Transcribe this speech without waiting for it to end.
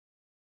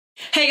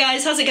Hey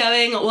guys, how's it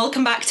going?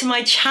 Welcome back to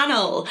my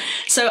channel.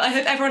 So I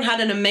hope everyone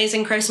had an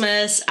amazing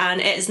Christmas and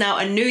it is now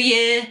a new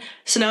year.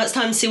 So now it's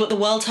time to see what the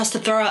world has to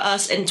throw at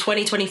us in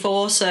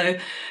 2024. So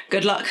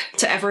good luck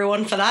to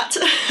everyone for that.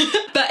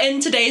 But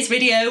in today's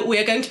video, we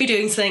are going to be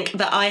doing something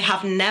that I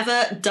have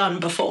never done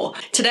before.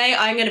 Today,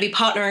 I'm going to be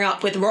partnering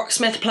up with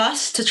Rocksmith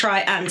Plus to try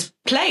and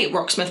play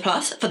Rocksmith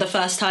Plus for the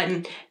first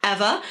time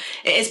ever.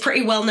 It is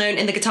pretty well known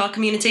in the guitar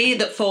community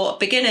that for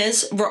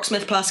beginners,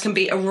 Rocksmith Plus can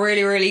be a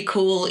really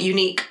cool,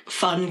 unique,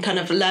 fun kind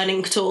of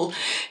learning tool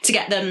to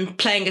get them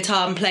playing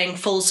guitar and playing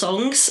full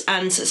songs.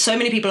 And so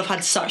many people have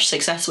had such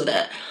success with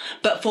it.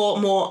 But for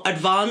more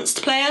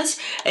advanced players,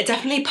 it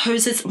definitely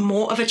poses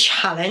more of a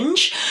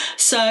challenge.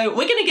 So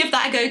we're going to give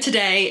that a go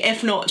today,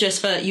 if not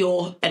just for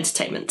your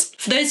entertainment.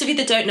 For those of you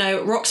that don't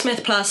know,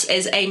 Rocksmith Plus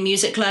is a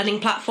music learning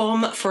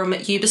platform from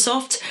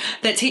Ubisoft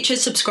that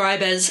teaches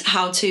subscribers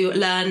how to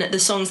learn the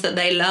songs that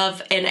they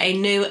love in a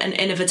new and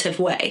innovative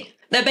way.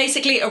 They're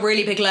basically a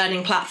really big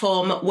learning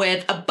platform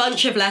with a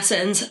bunch of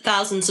lessons,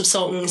 thousands of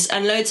songs,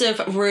 and loads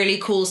of really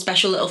cool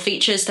special little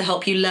features to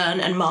help you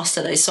learn and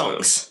master those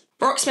songs.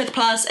 Rocksmith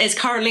Plus is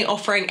currently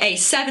offering a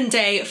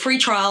 7-day free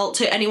trial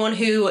to anyone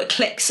who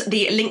clicks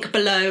the link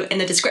below in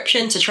the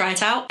description to try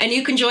it out. And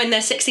you can join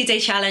their 60-day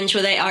challenge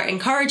where they are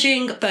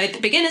encouraging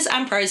both beginners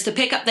and pros to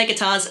pick up their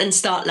guitars and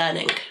start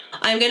learning.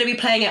 I'm going to be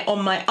playing it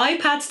on my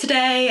iPad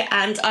today,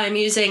 and I'm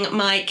using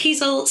my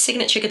Kiesel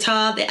signature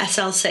guitar, the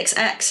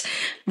SL6X,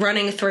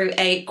 running through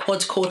a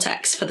quad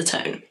Cortex for the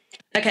tone.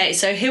 Okay,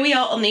 so here we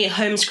are on the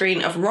home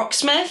screen of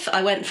Rocksmith.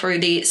 I went through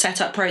the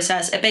setup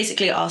process. It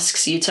basically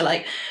asks you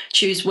to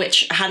choose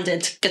which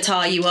handed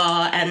guitar you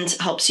are and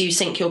helps you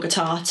sync your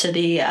guitar to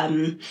the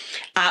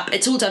app.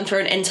 It's all done through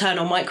an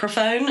internal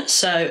microphone,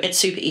 so it's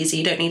super easy.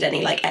 You don't need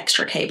any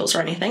extra cables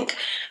or anything.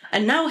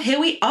 And now here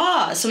we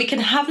are, so we can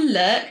have a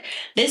look.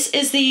 This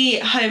is the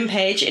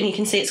homepage, and you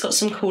can see it's got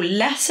some cool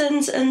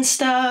lessons and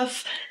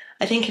stuff.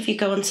 I think if you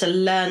go onto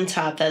Learn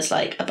tab, there's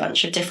a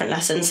bunch of different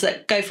lessons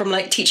that go from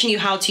teaching you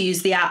how to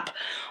use the app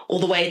all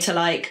the way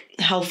to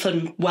health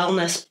and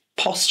wellness,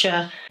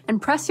 posture.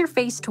 And press your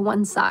face to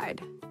one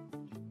side.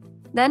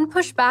 Then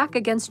push back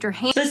against your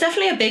hand. There's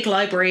definitely a big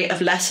library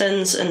of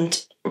lessons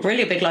and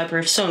really a big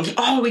library of songs.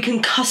 Oh, we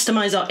can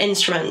customize our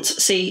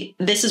instruments. See,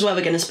 this is where we're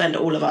going to spend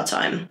all of our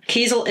time.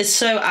 Kiesel is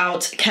so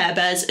out, Care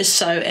Bears is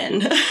so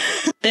in.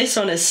 This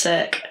one is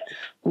sick.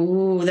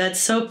 Ooh,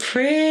 that's so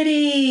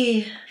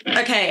pretty.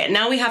 Okay,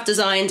 now we have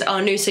designed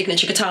our new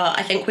signature guitar.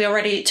 I think we are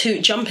ready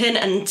to jump in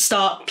and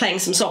start playing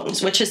some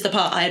songs, which is the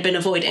part I had been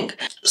avoiding.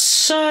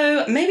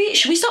 So maybe,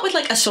 should we start with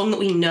a song that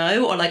we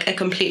know or a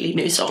completely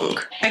new song?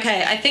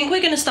 Okay, I think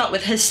we're gonna start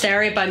with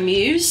Hysteria by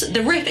Muse.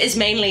 The riff is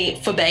mainly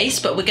for bass,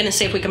 but we're gonna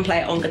see if we can play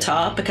it on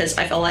guitar because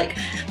I feel like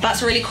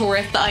that's a really cool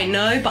riff that I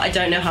know, but I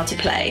don't know how to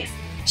play.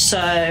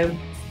 So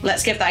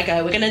let's give that a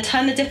go. We're gonna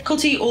turn the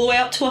difficulty all the way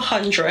up to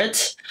 100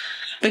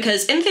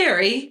 because in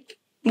theory,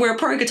 we're a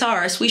pro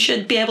guitarist, we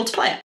should be able to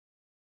play it.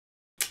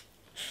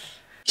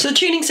 So the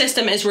tuning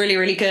system is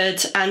really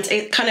good, and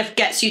it kind of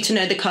gets you to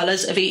know the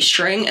colours of each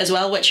string as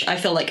well, which I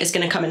feel like is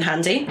going to come in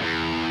handy.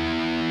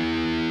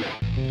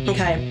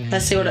 Okay,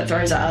 let's see what it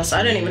throws at us.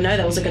 I don't even know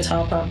there was a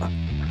guitar part.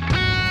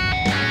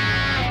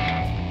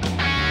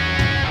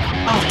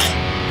 Oh.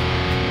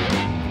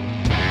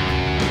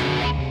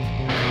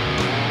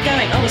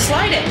 Going, oh, we're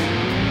sliding.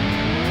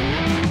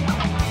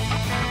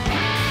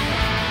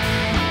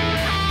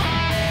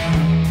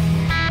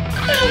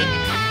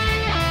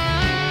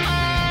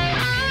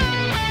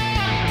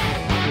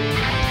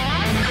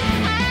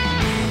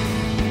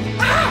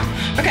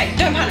 Okay,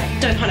 don't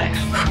panic, don't panic.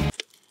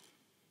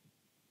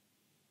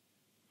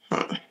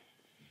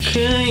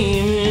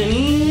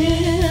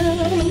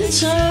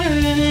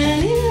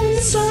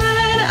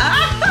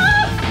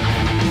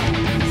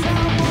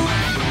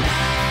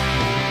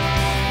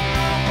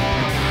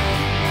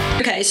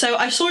 Okay, so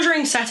I saw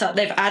during setup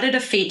they've added a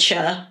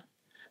feature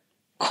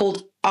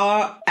called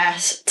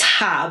RS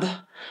Tab,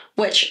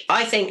 which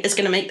I think is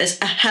going to make this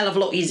a hell of a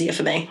lot easier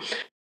for me.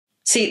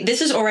 See,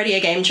 this is already a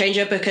game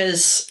changer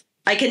because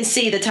I can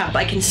see the tab,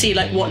 I can see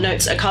what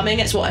notes are coming,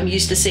 it's what I'm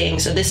used to seeing,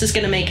 so this is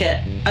going to make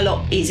it a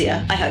lot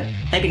easier, I hope.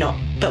 Maybe not,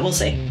 but we'll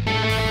see.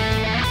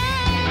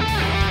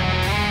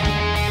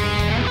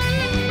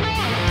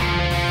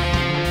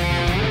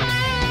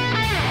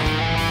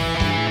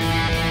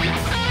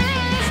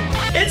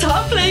 It's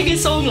hard playing a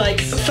song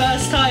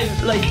first time,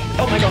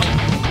 oh my god,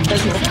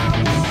 there's more.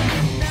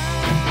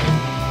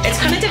 It's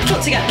kind of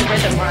difficult to get the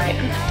rhythm right.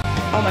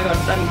 Oh my god,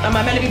 am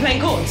I meant to be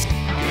playing chords?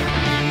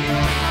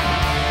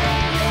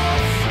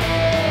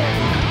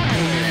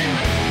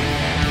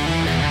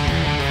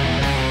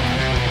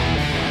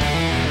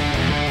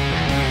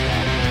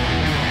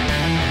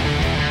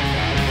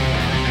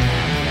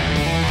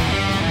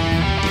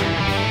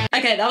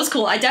 Okay, Okay, that was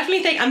cool. I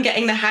definitely think I'm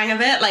getting the hang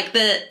of it. Like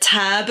the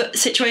tab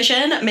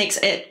situation makes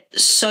it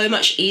so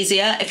much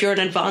easier if you're an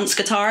advanced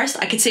guitarist.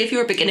 I could see if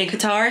you're a beginner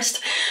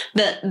guitarist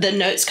that the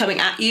notes coming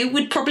at you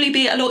would probably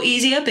be a lot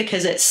easier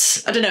because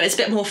it's, I don't know, it's a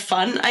bit more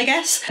fun, I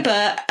guess.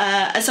 But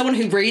as someone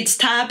who reads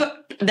tab,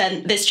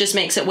 then this just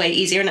makes it way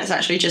easier, and it's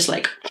actually just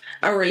like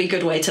a really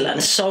good way to learn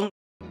a song.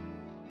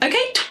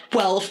 Okay,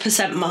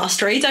 12%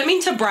 mastery. Don't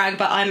mean to brag,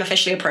 but I'm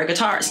officially a pro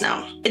guitarist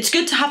now. It's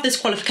good to have this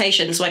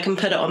qualification so I can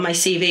put it on my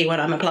CV when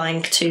I'm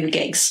applying to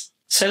gigs.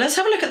 So let's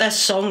have a look at their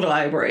song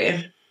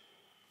library.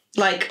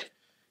 Like,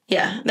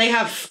 yeah, they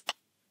have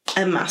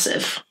a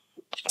massive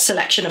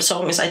selection of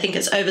songs. I think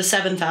it's over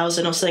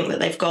 7,000 or something that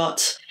they've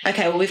got.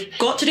 Okay, well, we've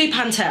got to do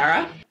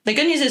Pantera. The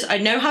good news is I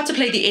know how to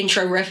play the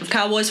intro riff of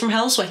Cowboys from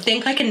Hell, so I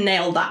think I can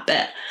nail that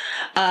bit.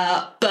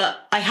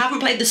 But I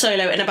haven't played the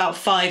solo in about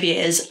 5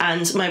 years,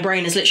 and my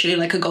brain is literally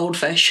like a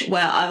goldfish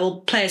where I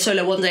will play a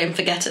solo one day and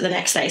forget it the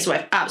next day, so I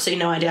have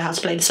absolutely no idea how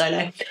to play the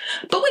solo.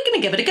 But we're going to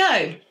give it a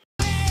go.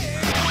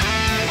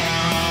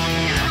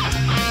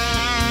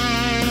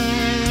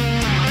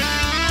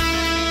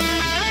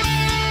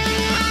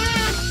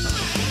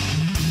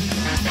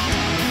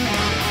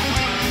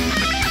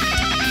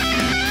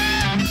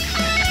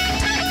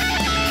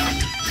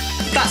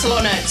 That's a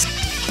lot of notes.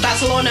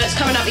 That's a lot of notes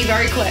coming at me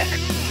very quick.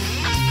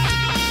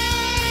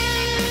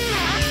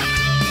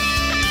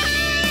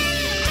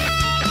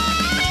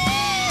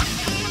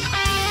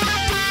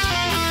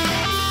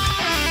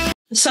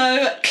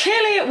 So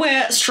clearly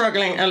we're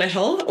struggling a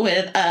little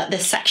with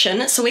this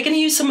section, so we're going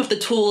to use some of the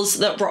tools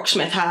that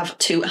Rocksmith have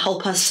to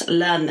help us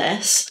learn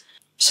this.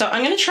 So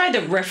I'm going to try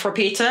the riff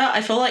repeater.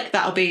 I feel like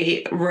that'll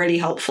be really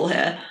helpful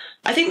here.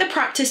 I think the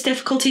practice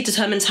difficulty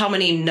determines how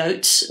many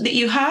notes that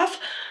you have,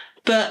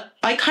 but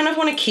I kind of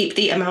want to keep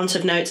the amount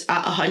of notes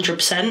at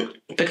 100%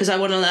 because I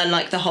want to learn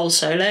like the whole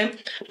solo.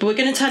 But we're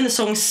going to turn the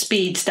song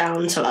speeds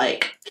down to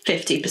like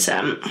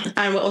 50%.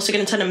 And we're also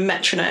going to turn a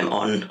metronome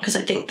on because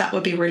I think that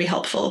would be really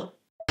helpful.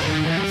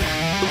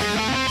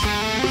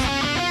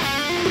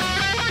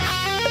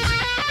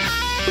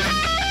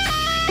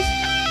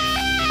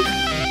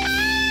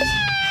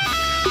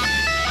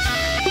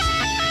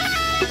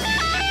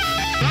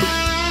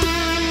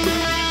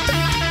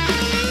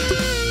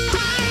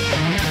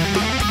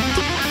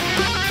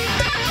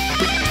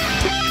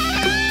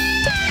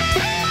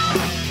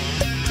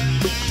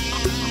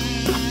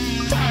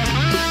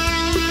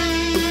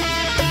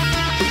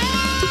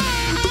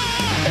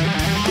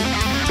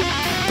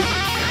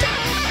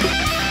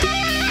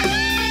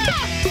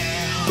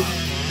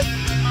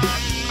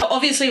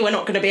 Obviously, we're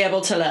not going to be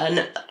able to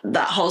learn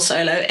that whole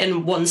solo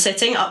in one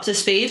sitting up to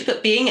speed,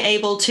 but being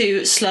able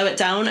to slow it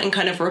down and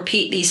kind of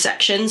repeat these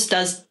sections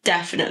does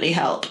definitely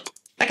help.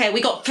 Okay,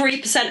 we got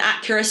 3%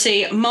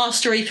 accuracy,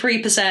 mastery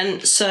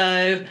 3%,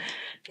 so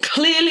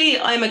clearly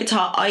I'm a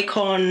guitar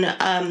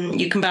icon.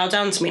 You can bow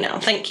down to me now,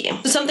 thank you.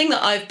 Something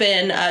that I've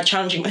been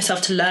challenging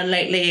myself to learn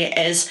lately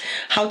is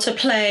how to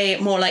play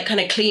more like kind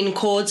of clean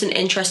chords and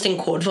interesting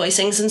chord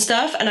voicings and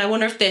stuff, and I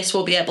wonder if this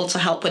will be able to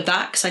help with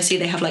that because I see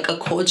they have like a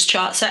chords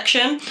chart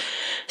section.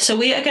 So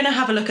we are going to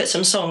have a look at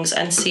some songs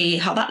and see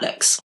how that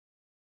looks.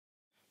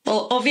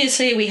 Well,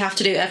 obviously we have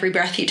to do Every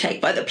Breath You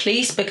Take by The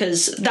Police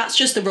because that's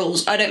just the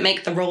rules. I don't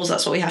make the rules,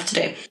 that's what we have to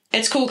do.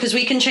 It's cool because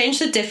we can change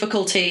the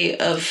difficulty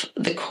of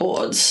the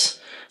chords.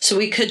 So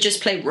we could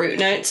just play root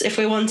notes if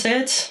we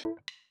wanted.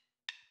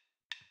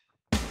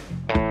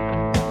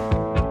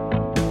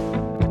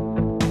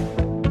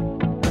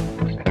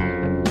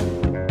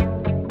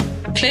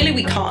 Clearly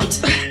we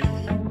can't.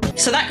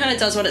 So that kind of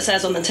does what it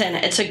says on the tin.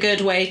 It's a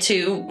good way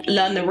to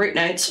learn the root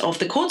notes of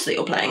the chords that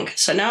you're playing.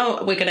 So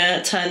now we're going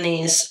to turn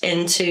these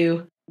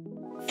into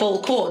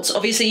full chords.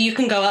 Obviously you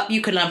can go up,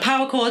 you can learn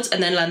power chords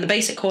and then learn the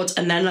basic chords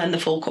and then learn the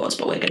full chords,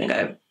 but we're going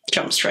to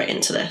jump straight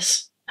into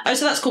this. Oh,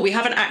 so that's cool. We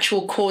have an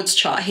actual chords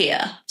chart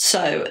here.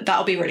 So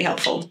that'll be really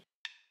helpful.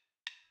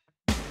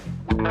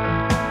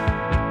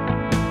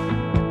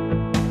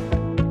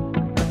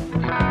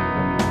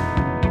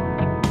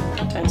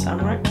 Don't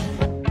sound right.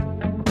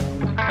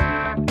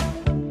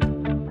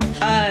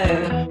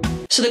 Oh,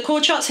 so the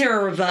chord charts here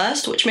are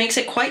reversed, which makes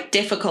it quite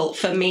difficult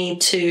for me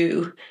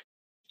to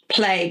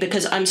play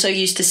because I'm so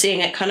used to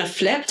seeing it kind of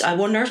flipped. I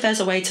wonder if there's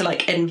a way to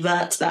like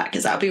invert that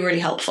because that would be really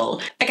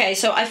helpful. Okay,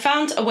 so I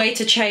found a way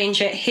to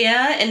change it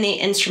here in the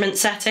instrument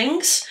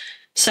settings.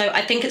 So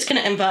I think it's going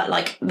to invert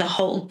like the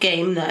whole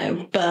game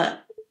though,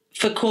 but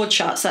for chord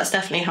charts, that's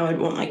definitely how I'd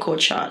want my chord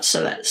charts.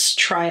 So let's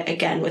try it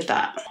again with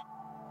that.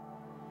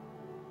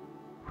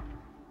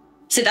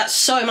 See, that's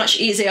so much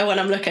easier when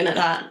I'm looking at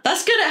that.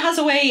 That's good. It has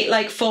a way,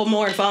 like, for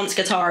more advanced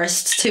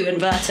guitarists to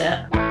invert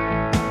it.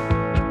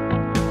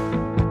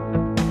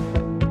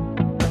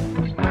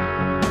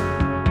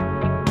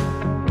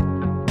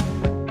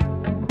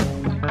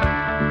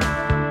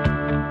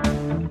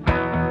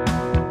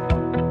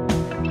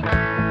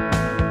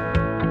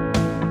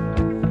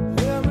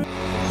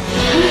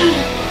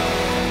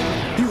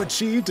 You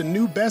achieved a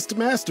new best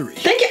mastery.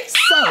 Thank you.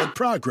 Solid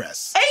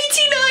progress.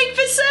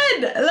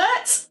 89%!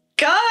 Let's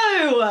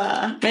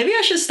go! Maybe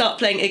I should start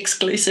playing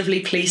exclusively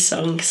Please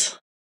songs.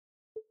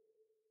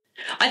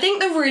 I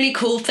think the really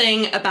cool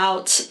thing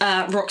about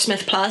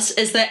Rocksmith Plus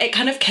is that it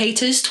kind of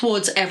caters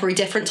towards every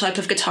different type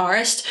of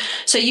guitarist.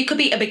 So you could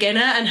be a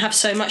beginner and have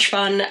so much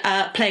fun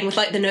playing with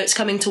like the notes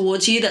coming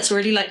towards you. That's a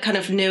really like kind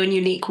of new and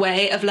unique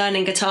way of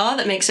learning guitar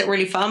that makes it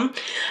really fun.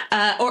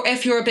 Or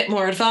if you're a bit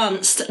more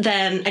advanced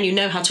then, and you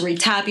know how to read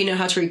tab, you know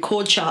how to read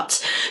chord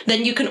charts,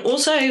 then you can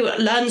also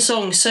learn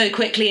songs so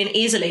quickly and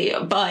easily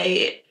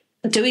by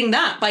doing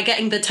that, by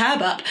getting the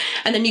tab up,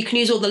 and then you can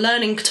use all the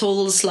learning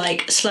tools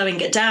like slowing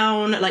it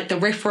down, like the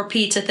riff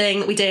repeater thing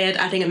that we did,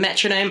 adding a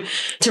metronome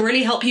to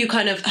really help you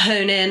kind of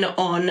hone in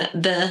on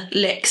the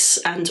licks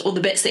and all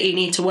the bits that you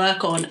need to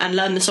work on and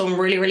learn the song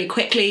really, really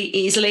quickly,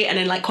 easily, and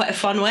in like quite a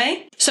fun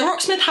way. So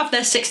Rocksmith have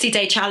their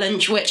 60-day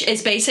challenge, which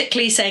is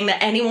basically saying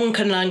that anyone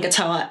can learn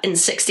guitar in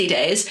 60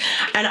 days.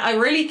 And I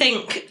really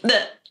think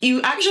that you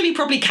actually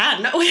probably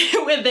can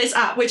with this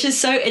app, which is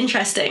so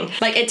interesting.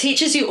 Like, it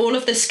teaches you all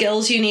of the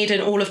skills you need in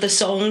all of the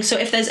songs. So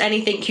if there's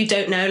anything you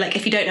don't know, like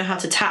if you don't know how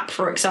to tap,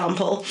 for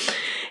example,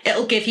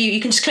 it'll give you,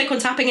 you can just click on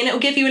tapping and it'll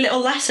give you a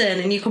little lesson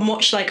and you can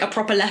watch like a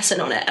proper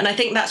lesson on it. And I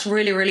think that's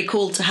really, really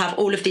cool to have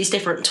all of these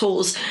different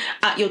tools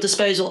at your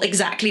disposal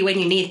exactly when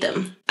you need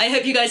them. I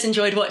hope you guys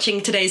enjoyed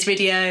watching today's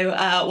video,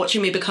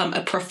 watching me become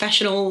a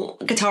professional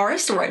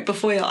guitarist right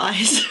before your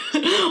eyes,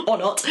 or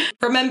not.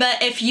 Remember,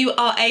 if you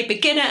are a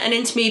beginner, an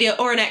intermediate,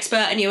 or an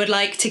expert and you would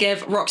like to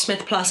give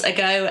Rocksmith Plus a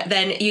go,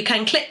 then you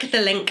can click the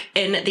link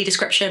in the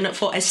description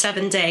for a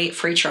 7-day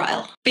free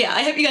trial. But yeah,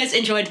 I hope you guys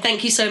enjoyed.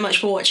 Thank you so much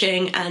for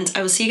watching, and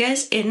I will see you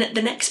guys in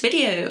the next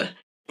video.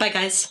 Bye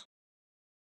guys.